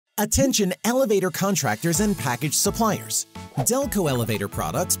Attention elevator contractors and package suppliers. Delco Elevator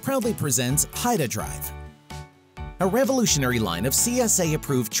Products proudly presents Haider Drive, a revolutionary line of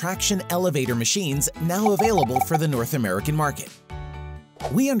CSA-approved traction elevator machines now available for the North American market.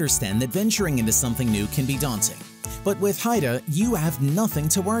 We understand that venturing into something new can be daunting, but with Haider, you have nothing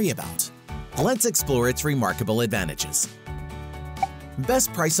to worry about. Let's explore its remarkable advantages.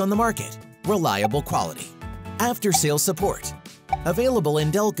 Best price on the market, reliable quality, after-sales support, available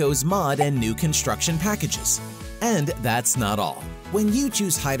in Delco's mod and new construction packages. And that's not all. When you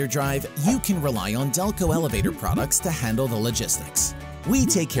choose Haider Drive, you can rely on Delco Elevator Products to handle the logistics. We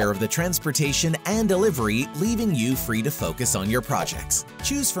take care of the transportation and delivery, leaving you free to focus on your projects.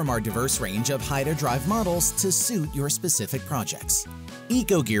 Choose from our diverse range of Haider Drive models to suit your specific projects.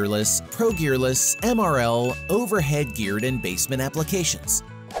 Eco gearless, pro gearless, MRL, overhead geared and basement applications.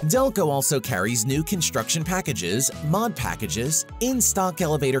 Delco also carries new construction packages, mod packages, in-stock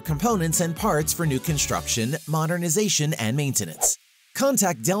elevator components and parts for new construction, modernization, and maintenance.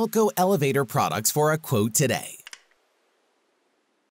 Contact Delco Elevator Products for a quote today.